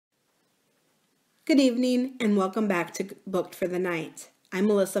Good evening and welcome back to Booked for the Night. I'm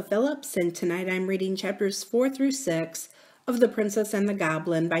Melissa Phillips and tonight I'm reading chapters 4 through 6 of The Princess and the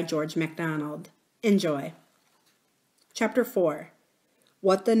Goblin by George MacDonald. Enjoy. Chapter 4.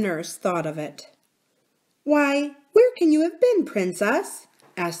 What the Nurse Thought of It. "Why, where can you have been, Princess?"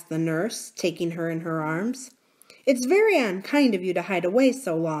 asked the nurse, taking her in her arms. "It's very unkind of you to hide away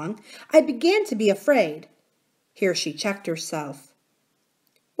so long. I began to be afraid." Here she checked herself.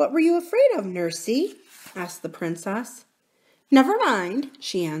 "What were you afraid of, Nursey?" asked the princess. "Never mind,"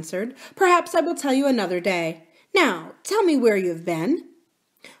 she answered. "Perhaps I will tell you another day. Now, tell me where you have been."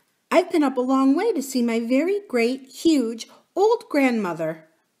 "I've been up a long way to see my very great, huge, old grandmother,"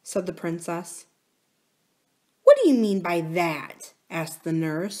 said the princess. "What do you mean by that?" asked the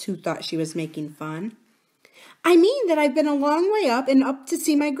nurse, who thought she was making fun. "I mean that I've been a long way up and up to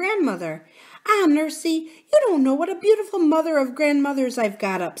see my grandmother. Ah, Nursey, you don't know what a beautiful mother of grandmothers I've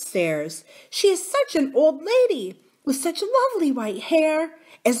got upstairs. She is such an old lady, with such lovely white hair,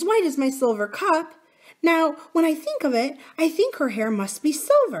 as white as my silver cup. Now, when I think of it, I think her hair must be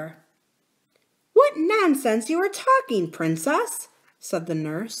silver." "What nonsense you are talking, Princess," said the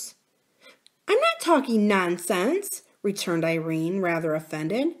nurse. "I'm not talking nonsense," returned Irene, rather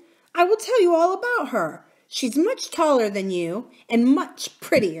offended. "I will tell you all about her. She's much taller than you, and much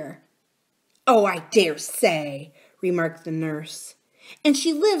prettier." "Oh, I dare say," remarked the nurse. "And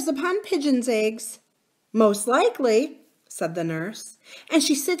she lives upon pigeons' eggs." "Most likely," said the nurse. "And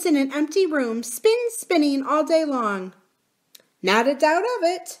she sits in an empty room, spinning all day long." "Not a doubt of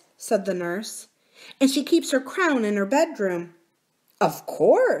it," said the nurse. "And she keeps her crown in her bedroom." "Of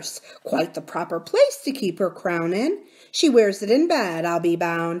course, quite the proper place to keep her crown in. She wears it in bed, I'll be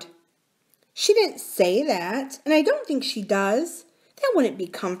bound." "She didn't say that, and I don't think she does. That wouldn't be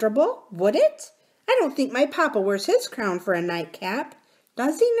comfortable, would it? I don't think my papa wears his crown for a nightcap.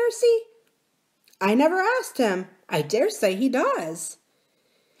 Does he, Nursey?" "I never asked him. I dare say he does."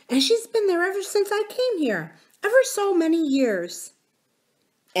 "And she's been there ever since I came here, ever so many years."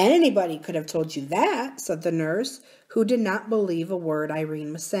 "Anybody could have told you that," said the nurse, who did not believe a word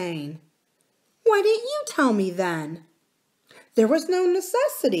Irene was saying. "Why didn't you tell me then?" "There was no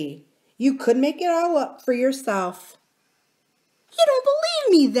necessity. You could make it all up for yourself." "You don't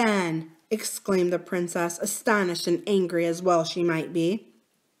believe me, then!" exclaimed the princess, astonished and angry as well she might be.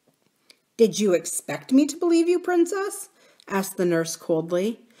 "Did you expect me to believe you, princess?" asked the nurse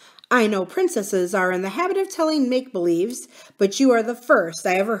coldly. "I know princesses are in the habit of telling make-believes, but you are the first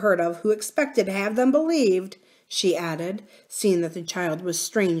I ever heard of who expected to have them believed," she added, seeing that the child was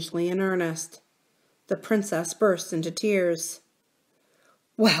strangely in earnest. The princess burst into tears.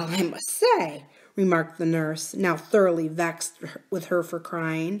 "Well, I must say," remarked the nurse, now thoroughly vexed with her for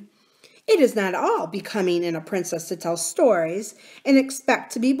crying, "it is not at all becoming in a princess to tell stories and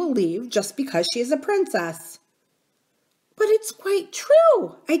expect to be believed just because she is a princess." "But it's quite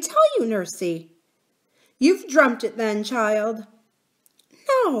true, I tell you, Nursey." "You've dreamt it then, child."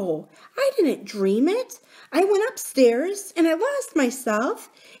 "No, I didn't dream it. I went upstairs and I lost myself,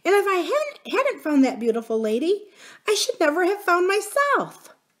 and if I hadn't found that beautiful lady, I should never have found myself."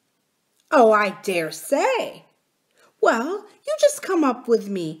 "Oh, I dare say." "Well, you just come up with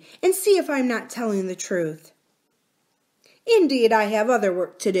me and see if I'm not telling the truth." "Indeed, I have other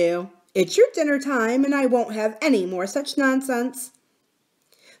work to do. It's your dinner time, and I won't have any more such nonsense."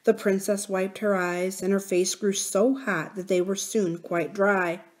 The princess wiped her eyes, and her face grew so hot that they were soon quite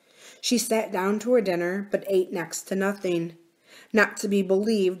dry. She sat down to her dinner, but ate next to nothing. Not to be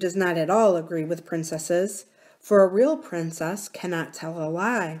believed does not at all agree with princesses, for a real princess cannot tell a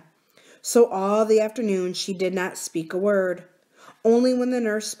lie. So all the afternoon she did not speak a word. Only when the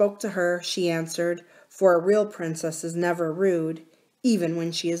nurse spoke to her, she answered, for a real princess is never rude, even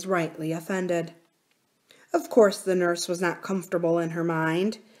when she is rightly offended. Of course the nurse was not comfortable in her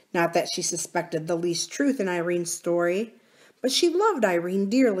mind, not that she suspected the least truth in Irene's story, but she loved Irene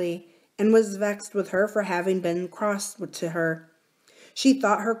dearly, and was vexed with her for having been cross to her. She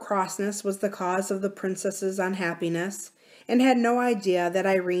thought her crossness was the cause of the princess's unhappiness, and had no idea that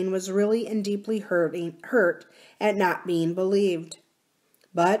Irene was really and deeply hurt at not being believed.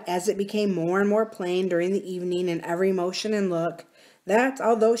 But as it became more and more plain during the evening in every motion and look, that,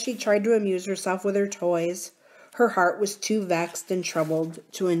 although she tried to amuse herself with her toys, her heart was too vexed and troubled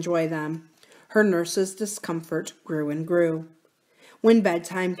to enjoy them, her nurse's discomfort grew and grew. When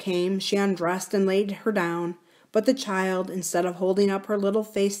bedtime came, she undressed and laid her down, but the child, instead of holding up her little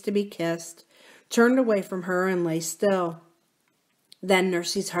face to be kissed, turned away from her and lay still. Then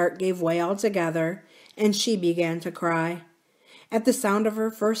Nursey's heart gave way altogether, and she began to cry. At the sound of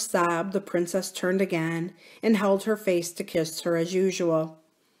her first sob, the princess turned again and held her face to kiss her as usual.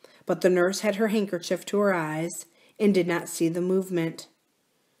 but the nurse had her handkerchief to her eyes and did not see the movement.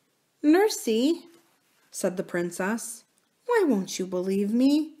 "Nursey," said the princess, "why won't you believe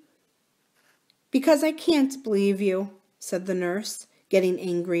me?" "Because I can't believe you," said the nurse, getting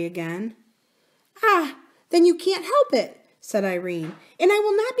angry again. "Ah, then you can't help it," said Irene, "and I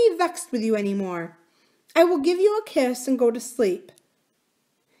will not be vexed with you any more. I will give you a kiss and go to sleep."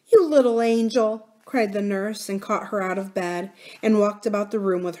 "You little angel," cried the nurse, and caught her out of bed and walked about the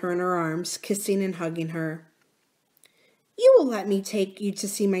room with her in her arms, kissing and hugging her. "You will let me take you to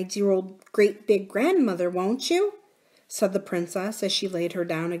see my dear old great big grandmother, won't you?" said the princess as she laid her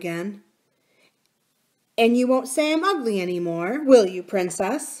down again. "And you won't say I'm ugly any more, will you,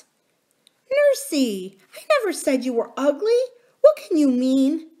 princess?" "Nursey, I never said you were ugly. What can you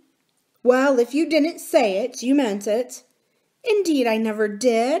mean?" "Well, if you didn't say it, you meant it." "Indeed, I never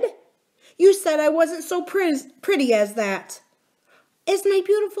did." "You said I wasn't so pretty as that." "As my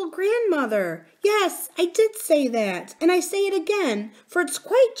beautiful grandmother. Yes, I did say that, and I say it again, for it's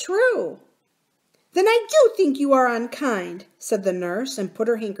quite true." "Then I do think you are unkind," said the nurse, and put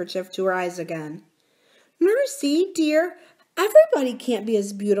her handkerchief to her eyes again. "Nursey, dear, everybody can't be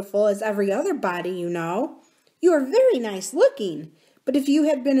as beautiful as every other body, you know. You are very nice looking, but if you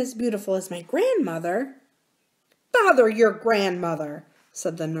had been as beautiful as my grandmother—" "Bother your grandmother,"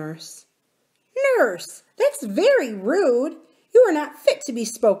 said the nurse. "Nurse, that's very rude. You are not fit to be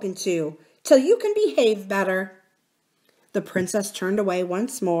spoken to, till you can behave better." The princess turned away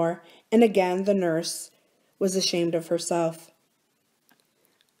once more, and again the nurse was ashamed of herself.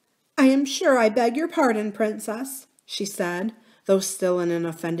 "I am sure I beg your pardon, princess," she said, though still in an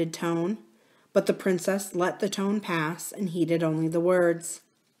offended tone. But the princess let the tone pass and heeded only the words.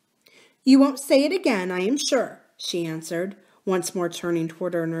 "You won't say it again, I am sure," she answered, once more turning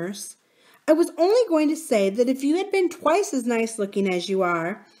toward her nurse. "I was only going to say that if you had been twice as nice looking as you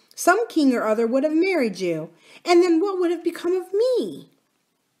are, some king or other would have married you, and then what would have become of me?"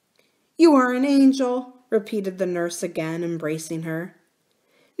 "You are an angel," repeated the nurse again, embracing her.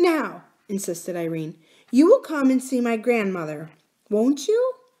 "Now," insisted Irene, "you will come and see my grandmother, won't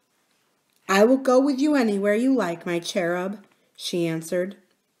you?" "I will go with you anywhere you like, my cherub," she answered.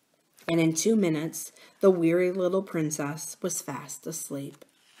 And in 2 minutes, the weary little princess was fast asleep.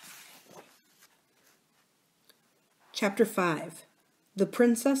 Chapter 5. The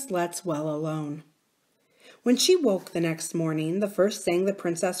Princess Lets Well Alone. When she woke the next morning, the first thing the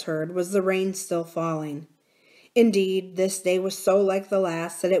princess heard was the rain still falling. Indeed, this day was so like the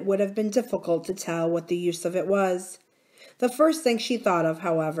last that it would have been difficult to tell what the use of it was. The first thing she thought of,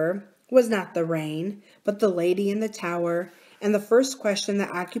 however, was not the rain, but the lady in the tower, and the first question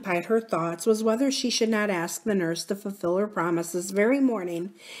that occupied her thoughts was whether she should not ask the nurse to fulfill her promise this very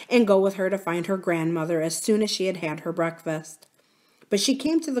morning and go with her to find her grandmother as soon as she had had her breakfast. But she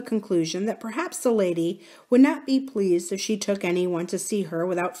came to the conclusion that perhaps the lady would not be pleased if she took anyone to see her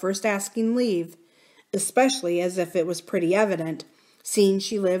without first asking leave, especially as if it was pretty evident, seeing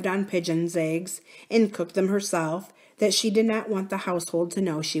she lived on pigeons' eggs and cooked them herself, that she did not want the household to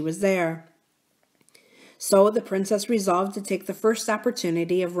know she was there. So the princess resolved to take the first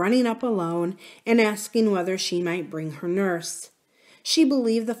opportunity of running up alone and asking whether she might bring her nurse. She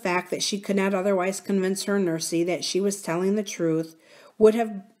believed the fact that she could not otherwise convince her nursey that she was telling the truth would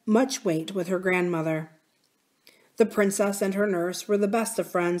have much weight with her grandmother. The princess and her nurse were the best of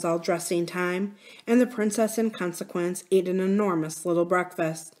friends all dressing time, and the princess in consequence ate an enormous little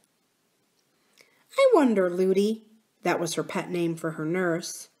breakfast. "I wonder, Ludi," that was her pet name for her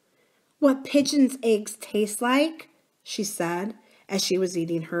nurse, "what pigeons' eggs taste like," she said, as she was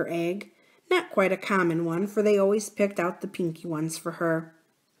eating her egg, not quite a common one, for they always picked out the pinky ones for her.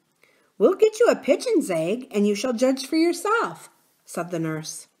 "We'll get you a pigeon's egg, and you shall judge for yourself," said the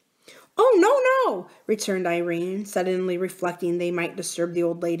nurse. "Oh, no," returned Irene, suddenly reflecting they might disturb the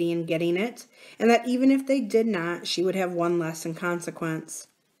old lady in getting it, and that even if they did not, she would have one less in consequence.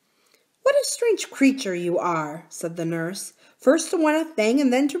 "What a strange creature you are," said the nurse, "first to want a thing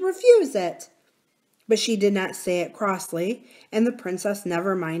and then to refuse it." But she did not say it crossly, and the princess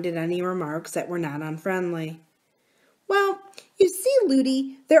never minded any remarks that were not unfriendly. "Well, you see,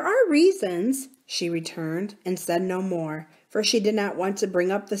 Ludi, there are reasons," she returned, and said no more, for she did not want to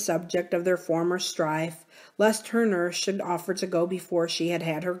bring up the subject of their former strife, lest her nurse should offer to go before she had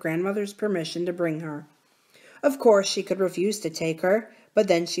had her grandmother's permission to bring her. Of course she could refuse to take her, but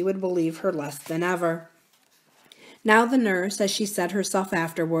then she would believe her less than ever. Now the nurse, as she said herself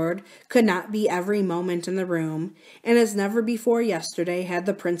afterward, could not be every moment in the room, and as never before yesterday had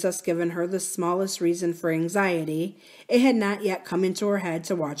the princess given her the smallest reason for anxiety, it had not yet come into her head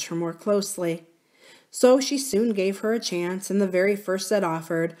to watch her more closely. So she soon gave her a chance, and the very first that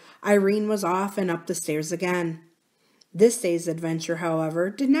offered, Irene was off and up the stairs again. This day's adventure, however,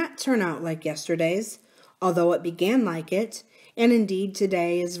 did not turn out like yesterday's, although it began like it, and indeed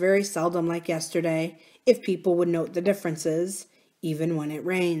today is very seldom like yesterday, if people would note the differences, even when it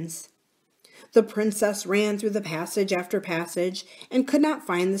rains. The princess ran through the passage after passage and could not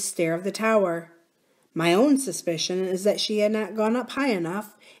find the stair of the tower. My own suspicion is that she had not gone up high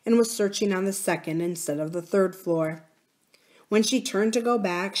enough and was searching on the second instead of the third floor. When she turned to go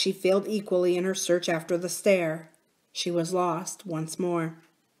back, she failed equally in her search after the stair. She was lost once more.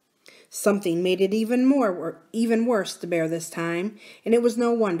 Something made it even worse to bear this time, and it was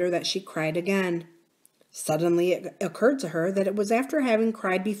no wonder that she cried again. Suddenly it occurred to her that it was after having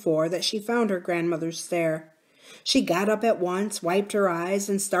cried before that she found her grandmother's stair. She got up at once, wiped her eyes,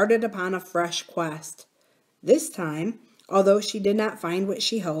 and started upon a fresh quest. This time, although she did not find what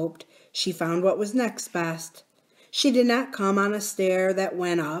she hoped, she found what was next best. She did not come on a stair that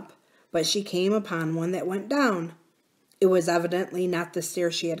went up, but she came upon one that went down. It was evidently not the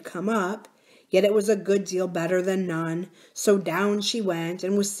stair she had come up, yet it was a good deal better than none, so down she went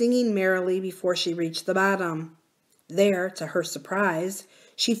and was singing merrily before she reached the bottom. There, to her surprise,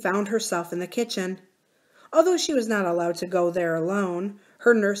 she found herself in the kitchen. Although she was not allowed to go there alone,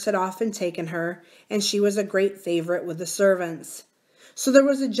 her nurse had often taken her, and she was a great favorite with the servants. So there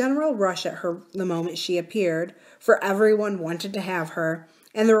was a general rush at her the moment she appeared, for everyone wanted to have her,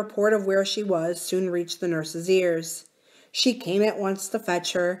 and the report of where she was soon reached the nurse's ears. She came at once to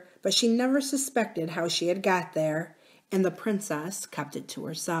fetch her, but she never suspected how she had got there, and the princess kept it to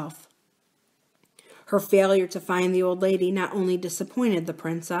herself. Her failure to find the old lady not only disappointed the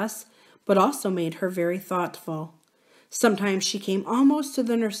princess, but also made her very thoughtful. Sometimes she came almost to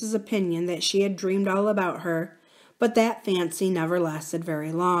the nurse's opinion that she had dreamed all about her, but that fancy never lasted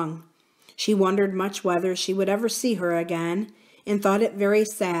very long. She wondered much whether she would ever see her again, and thought it very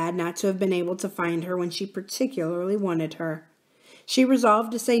sad not to have been able to find her when she particularly wanted her. She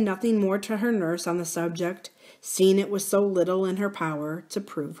resolved to say nothing more to her nurse on the subject, seeing it was so little in her power to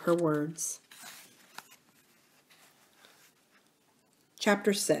prove her words.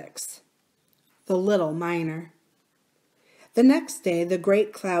 Chapter 6. The Little Miner. The next day the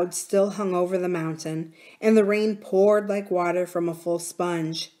great clouds still hung over the mountain, and the rain poured like water from a full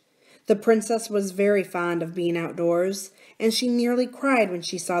sponge. The princess was very fond of being outdoors, and she nearly cried when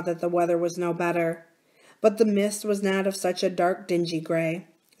she saw that the weather was no better. But the mist was not of such a dark, dingy gray.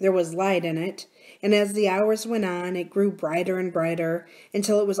 There was light in it, and as the hours went on, it grew brighter and brighter,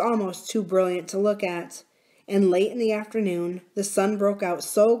 until it was almost too brilliant to look at. And late in the afternoon, the sun broke out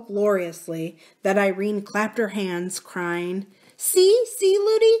so gloriously that Irene clapped her hands, crying, See,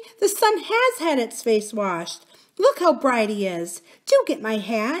 Ludi, the sun has had its face washed. Look how bright he is. Do get my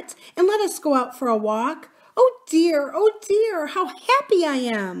hat, and let us go out for a walk. Oh dear, how happy I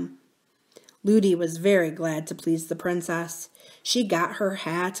am. Ludi was very glad to please the princess. She got her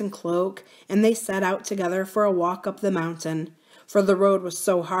hat and cloak, and they set out together for a walk up the mountain, for the road was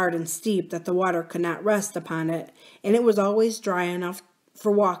so hard and steep that the water could not rest upon it, and it was always dry enough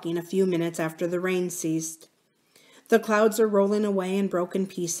for walking a few minutes after the rain ceased. The clouds are rolling away in broken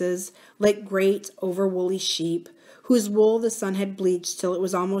pieces, like great over-woolly sheep, whose wool the sun had bleached till it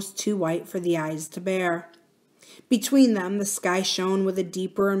was almost too white for the eyes to bear. Between them the sky shone with a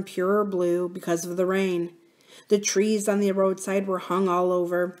deeper and purer blue because of the rain. The trees on the roadside were hung all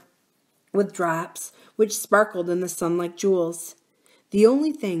over with drops, which sparkled in the sun like jewels. The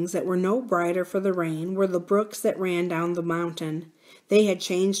only things that were no brighter for the rain were the brooks that ran down the mountain. They had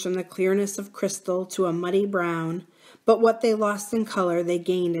changed from the clearness of crystal to a muddy brown, but what they lost in color they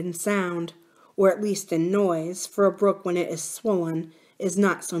gained in sound, or at least in noise, for a brook when it is swollen is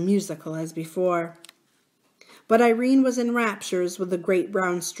not so musical as before. But Irene was in raptures with the great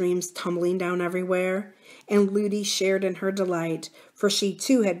brown streams tumbling down everywhere, and Ludi shared in her delight, for she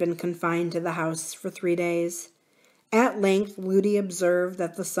too had been confined to the house for 3 days. At length Ludi observed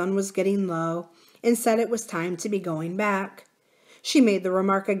that the sun was getting low, and said it was time to be going back. She made the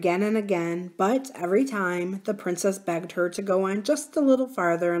remark again and again, but every time the princess begged her to go on just a little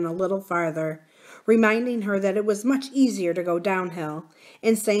farther and a little farther, reminding her that it was much easier to go downhill,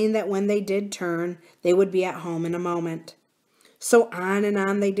 and saying that when they did turn, they would be at home in a moment. So on and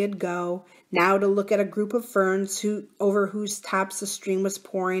on they did go, now to look at a group of ferns over whose tops the stream was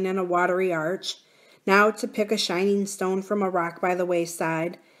pouring in a watery arch, now to pick a shining stone from a rock by the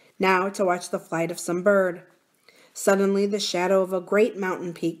wayside, now to watch the flight of some bird. Suddenly the shadow of a great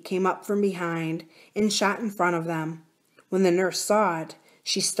mountain peak came up from behind and shot in front of them. When the nurse saw it,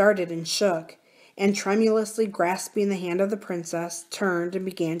 she started and shook, and tremulously grasping the hand of the princess, turned and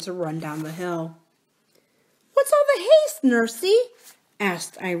began to run down the hill. What's all the haste, Nursey?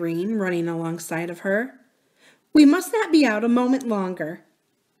 Asked Irene, running alongside of her. We must not be out a moment longer.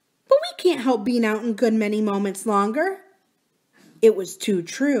 But we can't help being out a good many moments longer. It was too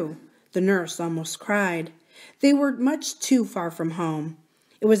true. The nurse almost cried. They were much too far from home.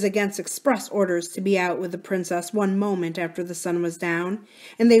 It was against express orders to be out with the princess one moment after the sun was down,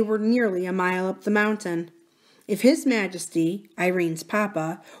 and they were nearly a mile up the mountain. If His Majesty, Irene's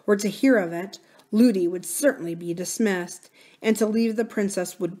papa, were to hear of it, Ludi would certainly be dismissed, and to leave the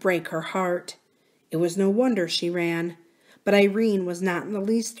princess would break her heart. It was no wonder she ran. But Irene was not in the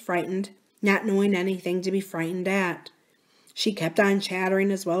least frightened, not knowing anything to be frightened at. She kept on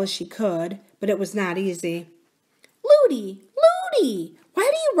chattering as well as she could, but it was not easy. Ludi, Ludi,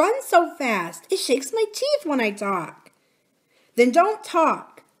 why do you run so fast? It shakes my teeth when I talk. Then don't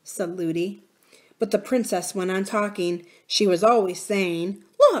talk, said Ludi. But the princess went on talking. She was always saying,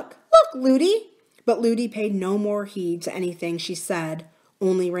 Look, look, Ludi. But Ludi paid no more heed to anything she said,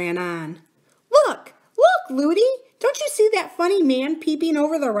 only ran on. Look, look, Ludi. Don't you see that funny man peeping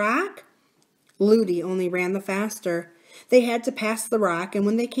over the rock? Ludi only ran the faster. They had to pass the rock, and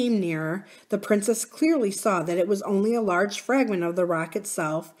when they came nearer, the princess clearly saw that it was only a large fragment of the rock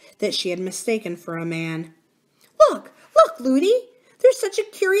itself that she had mistaken for a man. Look, look, Ludi! There's such a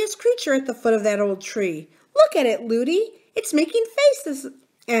curious creature at the foot of that old tree. Look at it, Ludi! It's making faces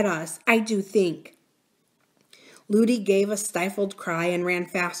at us, I do think. Ludi gave a stifled cry and ran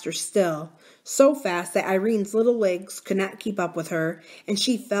faster still, so fast that Irene's little legs could not keep up with her, and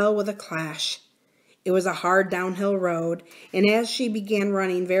she fell with a clash. It was a hard downhill road, and as she began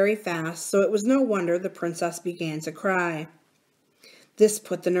running very fast, so it was no wonder the princess began to cry. This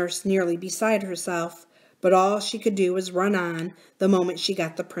put the nurse nearly beside herself, but all she could do was run on the moment she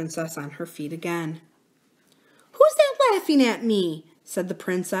got the princess on her feet again. Who's that laughing at me? Said the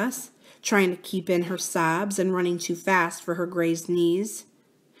princess, trying to keep in her sobs and running too fast for her grazed knees.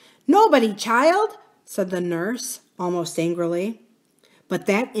 Nobody, child, said the nurse, almost angrily. But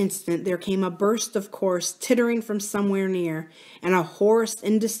that instant there came a burst of coarse tittering from somewhere near, and a hoarse,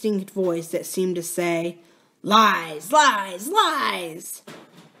 indistinct voice that seemed to say, Lies, lies, lies!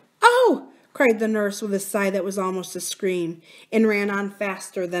 Oh! Cried the nurse with a sigh that was almost a scream, and ran on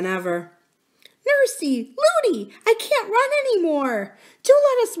faster than ever. Nursey, Ludi, I can't run any more. Do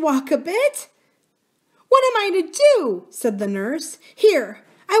let us walk a bit. What am I to do? Said the nurse. Here,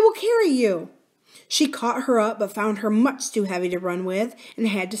 I will carry you. She caught her up, but found her much too heavy to run with, and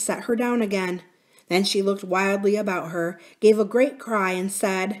had to set her down again. Then she looked wildly about her, gave a great cry, and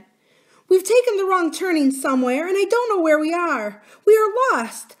said, We've taken the wrong turning somewhere, and I don't know where we are. We are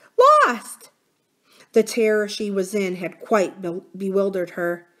lost, lost. The terror she was in had quite bewildered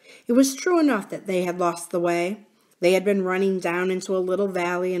her. It was true enough that they had lost the way. They had been running down into a little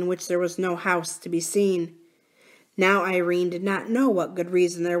valley in which there was no house to be seen. Now Irene did not know what good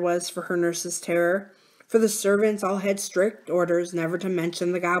reason there was for her nurse's terror, for the servants all had strict orders never to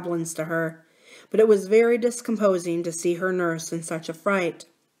mention the goblins to her, but it was very discomposing to see her nurse in such a fright.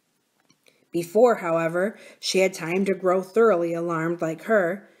 Before, however, she had time to grow thoroughly alarmed like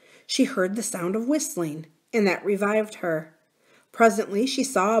her, she heard the sound of whistling, and that revived her. Presently she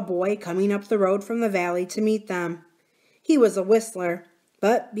saw a boy coming up the road from the valley to meet them. He was a whistler,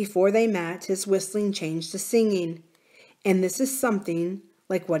 but before they met, his whistling changed to singing, and this is something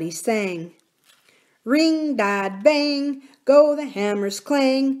like what he sang. Ring, dad, bang, go the hammers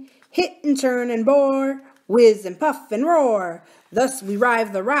clang, hit and turn and bore, whiz and puff and roar. Thus we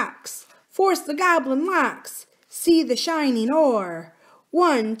rive the rocks, force the goblin locks, see the shining ore.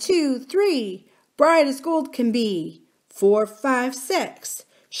 1, 2, 3, bright as gold can be. 4, 5, 6,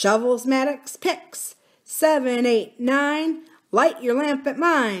 shovels, mattocks, picks. 7, 8, 9, light your lamp at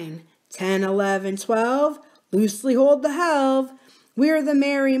mine. 10, 11, 12, loosely hold the helve. We're the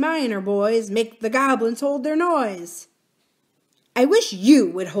merry miner boys, make the goblins hold their noise. I wish you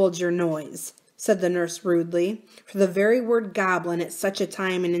would hold your noise, said the nurse rudely, for the very word goblin at such a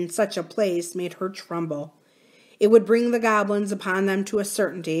time and in such a place made her tremble. It would bring the goblins upon them to a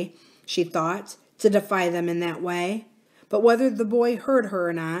certainty, she thought, to defy them in that way. But whether the boy heard her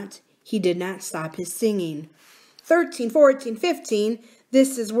or not, he did not stop his singing. 13, 14, 15,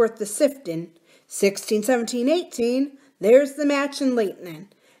 this is worth the sifting. 16, 17, 18, there's the match and lightning.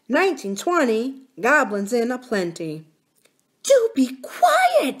 19, 20, goblins in a plenty. Do be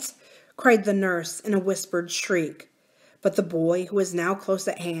quiet, cried the nurse in a whispered shriek. But the boy, who was now close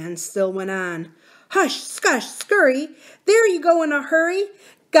at hand, still went on. Hush, scush, scurry, there you go in a hurry.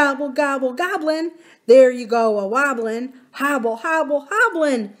 Gobble, gobble, goblin, there you go a-wobblin'. Hobble, hobble,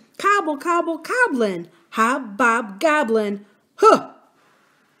 hobblin', cobble, cobble, cobblin', hob, bob, goblin. Huh!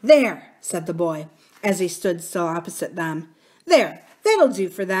 There, said the boy, as he stood still opposite them. "There, that'll do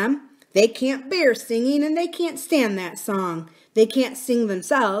for them. They can't bear singing, and they can't stand that song. They can't sing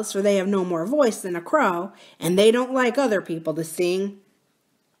themselves, for they have no more voice than a crow, and they don't like other people to sing."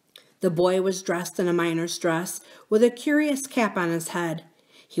 The boy was dressed in a miner's dress, with a curious cap on his head.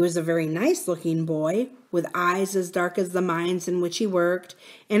 He was a very nice-looking boy, with eyes as dark as the mines in which he worked,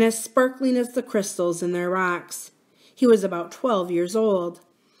 and as sparkling as the crystals in their rocks. He was about 12 years old.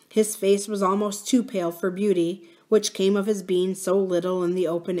 His face was almost too pale for beauty, which came of his being so little in the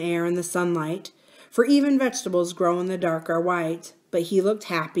open air and the sunlight, for even vegetables grow in the dark are white. But he looked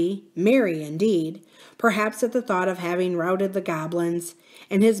happy, merry indeed, perhaps at the thought of having routed the goblins,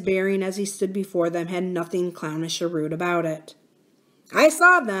 and his bearing as he stood before them had nothing clownish or rude about it. "I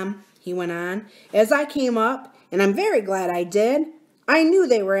saw them," he went on, "as I came up, and I'm very glad I did. I knew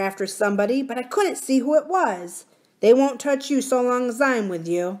they were after somebody, but I couldn't see who it was. They won't touch you so long as I'm with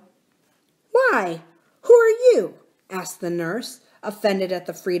you." "Why, who are you?" asked the nurse, offended at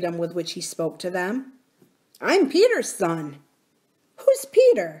the freedom with which he spoke to them. "I'm Peter's son." "Who's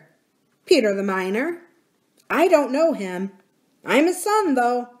Peter?" "Peter the miner." "I don't know him." "I'm his son,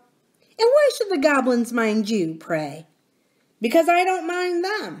 though." "And why should the goblins mind you, pray?" "Because I don't mind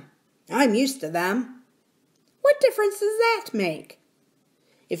them. I'm used to them." "What difference does that make?"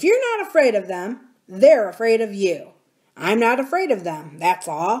 "If you're not afraid of them, they're afraid of you. I'm not afraid of them, that's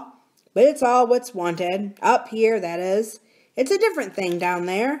all. But it's all what's wanted, up here, that is. It's a different thing down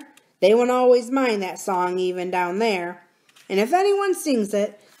there. They won't always mind that song even down there. And if anyone sings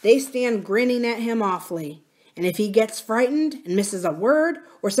it, they stand grinning at him awfully. And if he gets frightened and misses a word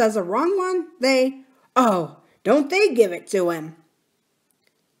or says a wrong one, don't they give it to him."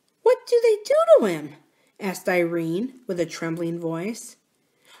 "What do they do to him?" asked Irene with a trembling voice.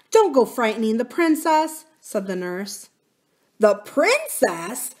 "Don't go frightening the princess," said the nurse. "The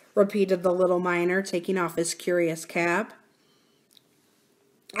princess?" repeated the little miner, taking off his curious cap.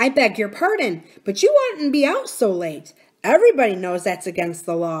 "I beg your pardon, but you oughtn't be out so late. Everybody knows that's against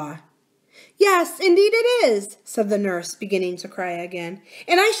the law." "Yes, indeed it is," said the nurse, beginning to cry again,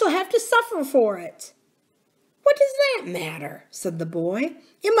 "and I shall have to suffer for it." "What does that matter?" said the boy.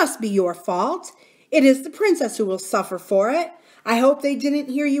 "It must be your fault. It is the princess who will suffer for it. I hope they didn't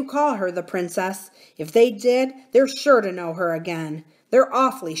hear you call her the princess. If they did, they're sure to know her again. They're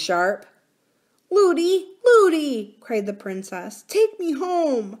awfully sharp." "Ludi, Ludi," cried the princess, "take me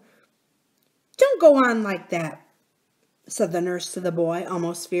home." "Don't go on like that," said the nurse to the boy,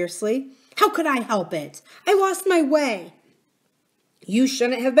 almost fiercely. "How could I help it? I lost my way." "You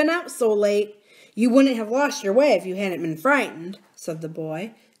shouldn't have been out so late. You wouldn't have lost your way if you hadn't been frightened," said the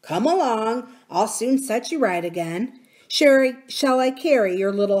boy. "Come along, I'll soon set you right again. Shall I carry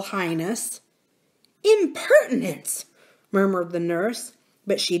your little highness?" "Impertinence!" murmured the nurse,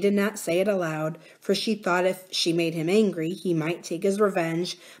 but she did not say it aloud, for she thought if she made him angry, he might take his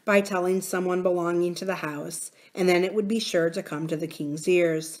revenge by telling someone belonging to the house, and then it would be sure to come to the king's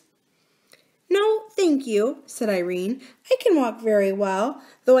ears. "No, thank you," said Irene. "I can walk very well,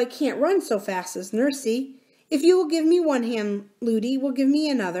 though I can't run so fast as Nursey. If you will give me one hand, Ludi will give me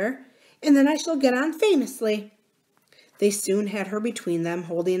another, and then I shall get on famously." They soon had her between them,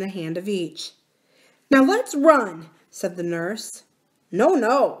 holding a hand of each. "Now let's run," said the nurse. "No,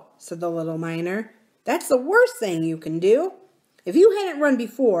 no," said the little miner. "That's the worst thing you can do. If you hadn't run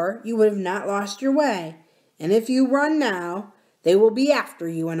before, you would have not lost your way. And if you run now, they will be after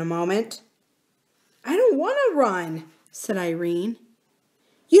you in a moment." "I don't want to run," said Irene.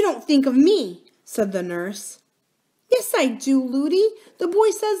 "You don't think of me," said the nurse. "Yes, I do, Ludi. The boy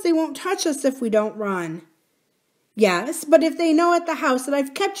says they won't touch us if we don't run." "Yes, but if they know at the house that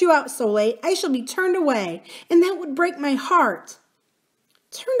I've kept you out so late, I shall be turned away, and that would break my heart."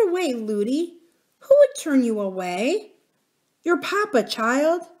 "Turned away, Ludi? Who would turn you away?" "Your papa,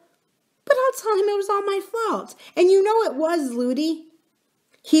 child." "But I'll tell him it was all my fault, and you know it was, Ludi."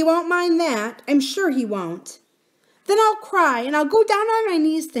 "He won't mind that. I'm sure he won't." "Then I'll cry, and I'll go down on my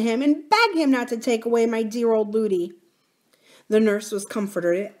knees to him and beg him not to take away my dear old Ludi." The nurse was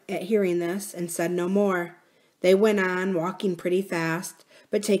comforted at hearing this and said no more. They went on, walking pretty fast,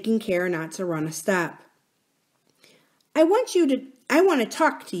 but taking care not to run a step. I want to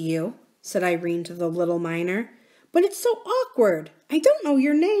talk to you," said Irene to the little miner, "but it's so awkward. I don't know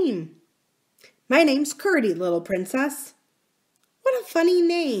your name." "My name's Curdy, little princess." "What a funny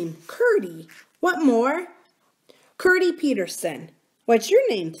name, Curdy. What more?" "Curdy Peterson. What's your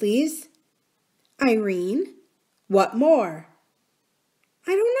name, please?" "Irene." "What more?"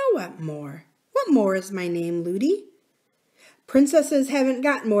 "I don't know what more. What more is my name, Ludi?" "Princesses haven't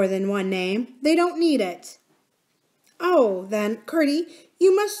got more than one name. They don't need it." "Oh, then, Curdy,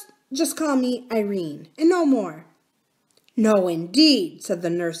 you must Just call me Irene, and no more." "No, indeed," said the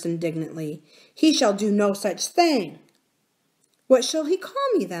nurse indignantly. "He shall do no such thing." "What shall he call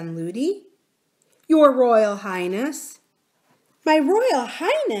me then, Ludi?" "Your Royal Highness." "My Royal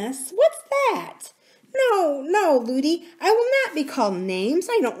Highness? What's that?" "No, no, Ludi, I will not be called names.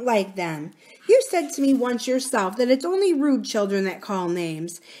 I don't like them. You said to me once yourself that it's only rude children that call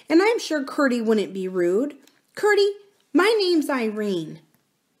names, and I'm sure Curdy wouldn't be rude. Curdy, my name's Irene."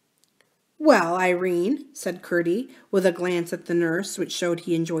 "Well, Irene," said Curdy, with a glance at the nurse which showed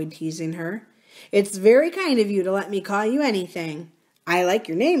he enjoyed teasing her, "it's very kind of you to let me call you anything. I like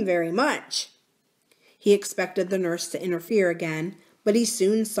your name very much." He expected the nurse to interfere again, but he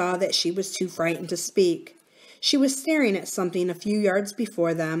soon saw that she was too frightened to speak. She was staring at something a few yards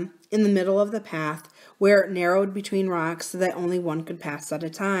before them, in the middle of the path, where it narrowed between rocks so that only one could pass at a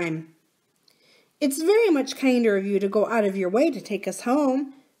time. "It's very much kinder of you to go out of your way to take us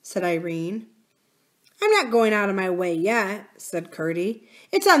home," said Irene. "I'm not going out of my way yet," said Curdy.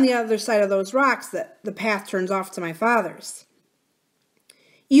 "It's on the other side of those rocks that the path turns off to my father's."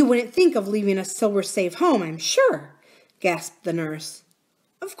 "You wouldn't think of leaving us till we're safe home, I'm sure," gasped the nurse.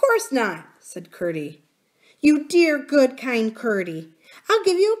 "Of course not," said Curdy. "You dear, good, kind Curdy. I'll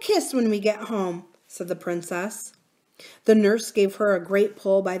give you a kiss when we get home," said the princess. The nurse gave her a great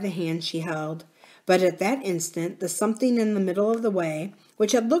pull by the hand she held, but at that instant the something in the middle of the way,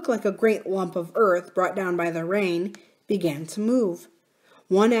 which had looked like a great lump of earth brought down by the rain, began to move.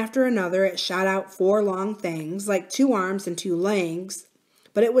 One after another it shot out 4 long things, like 2 arms and 2 legs,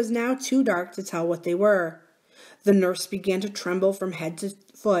 but it was now too dark to tell what they were. The nurse began to tremble from head to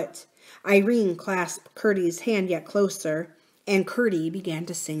foot. Irene clasped Curdy's hand yet closer, and Curdy began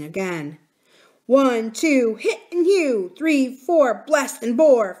to sing again. 1, 2, hit and hew, 3, 4, blast and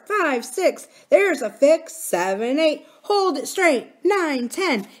bore, 5, 6, there's a fix, 7, 8, hold it straight, 9,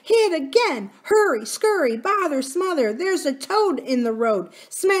 10, hit again, hurry, scurry, bother, smother, there's a toad in the road,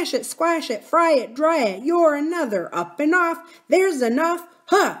 smash it, squash it, fry it, dry it, you're another, up and off, there's enough,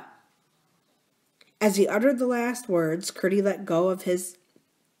 huh! As he uttered the last words, Curdy let go of his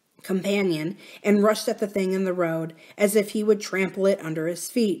companion and rushed at the thing in the road, as if he would trample it under his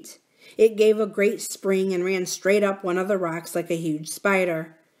feet. It gave a great spring and ran straight up one of the rocks like a huge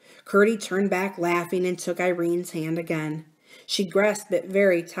spider. Curdy turned back laughing and took Irene's hand again. She grasped it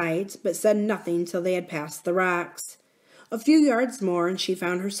very tight, but said nothing till they had passed the rocks. A few yards more, and she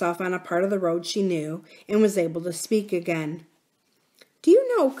found herself on a part of the road she knew, and was able to speak again. "Do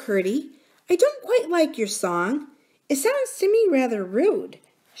you know, Curdy, I don't quite like your song. It sounds to me rather rude,"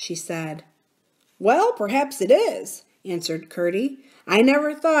 she said. "Well, perhaps it is," answered Curdy. "I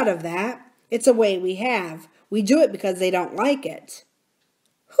never thought of that. It's a way we have. We do it because they don't like it."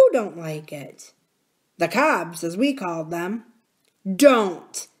 "Who don't like it?" "The Cobbs, as we called them."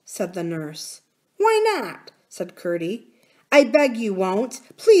 "Don't," said the nurse. "Why not?" said Curdy. "I beg you won't.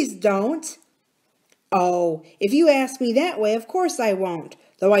 Please don't." "Oh, if you ask me that way, of course I won't,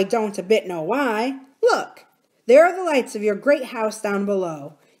 though I don't a bit know why. Look, there are the lights of your great house down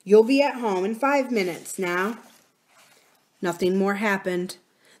below. You'll be at home in 5 minutes now." Nothing more happened.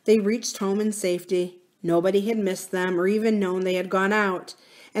 They reached home in safety. Nobody had missed them or even known they had gone out,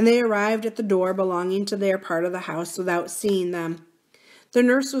 and they arrived at the door belonging to their part of the house without seeing them. The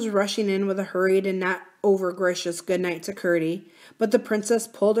nurse was rushing in with a hurried and not over-gracious good night to Curdy, but the princess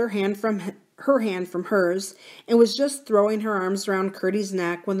pulled her hand from hers and was just throwing her arms round Curdy's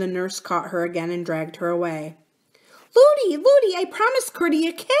neck when the nurse caught her again and dragged her away. "Ludi, Ludi, I promised Curdy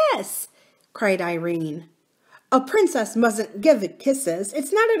a kiss!" cried Irene. "A princess mustn't give kisses.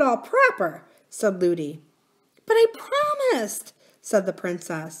 It's not at all proper," said Ludi. "But I promised," said the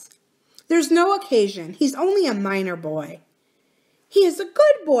princess. "There's no occasion. He's only a minor boy." "He is a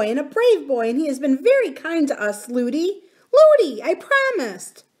good boy and a brave boy, and he has been very kind to us, Ludi. Ludi, I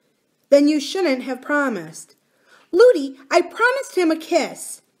promised." "Then you shouldn't have promised." "Ludi, I promised him a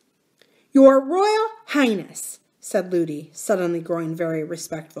kiss." "Your Royal Highness," said Ludi, suddenly growing very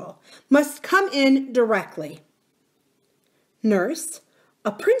respectful, "must come in directly." "Nurse,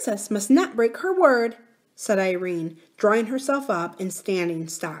 a princess must not break her word," said Irene, drawing herself up and standing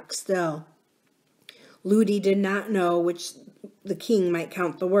stock still. Ludi did not know which the king might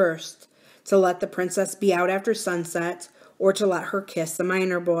count the worst, to let the princess be out after sunset, or to let her kiss a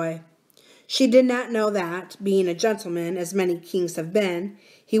minor boy. She did not know that, being a gentleman, as many kings have been,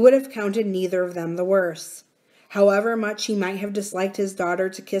 he would have counted neither of them the worse. However much he might have disliked his daughter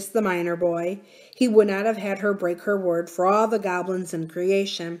to kiss the minor boy, he would not have had her break her word for all the goblins in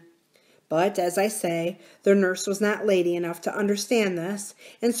creation. But, as I say, the nurse was not lady enough to understand this,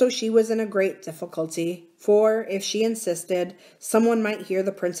 and so she was in a great difficulty, for if she insisted, someone might hear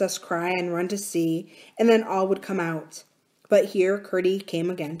the princess cry and run to see, and then all would come out. But here Curdie came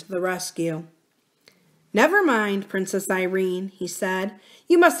again to the rescue. "Never mind, Princess Irene," he said.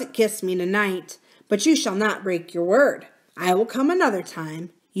 "You mustn't kiss me tonight, but you shall not break your word. I will come another time.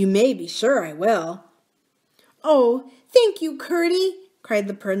 You may be sure I will." "Oh, thank you, Curdie," cried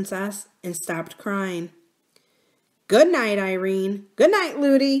the princess, and stopped crying. "Good night, Irene. Good night,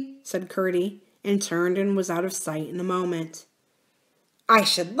 Ludi," said Curdie, and turned and was out of sight in a moment. "I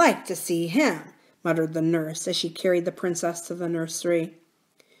should like to see him," muttered the nurse as she carried the princess to the nursery.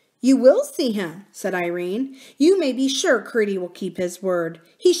 "You will see him," said Irene. "You may be sure Curdie will keep his word.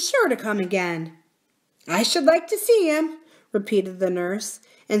 He's sure to come again." "I should like to see him," repeated the nurse,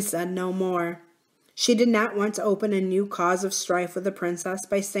 and said no more. She did not want to open a new cause of strife with the princess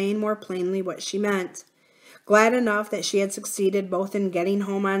by saying more plainly what she meant. Glad enough that she had succeeded both in getting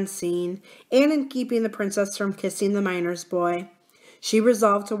home unseen and in keeping the princess from kissing the miner's boy, she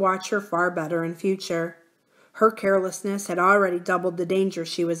resolved to watch her far better in future. Her carelessness had already doubled the danger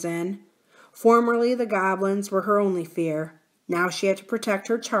she was in. Formerly the goblins were her only fear. Now she had to protect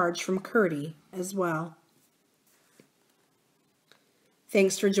her charge from Curdie as well.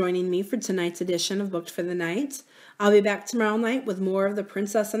 Thanks for joining me for tonight's edition of Booked for the Night. I'll be back tomorrow night with more of The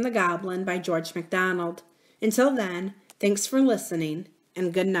Princess and the Goblin by George MacDonald. Until then, thanks for listening,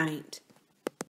 and good night.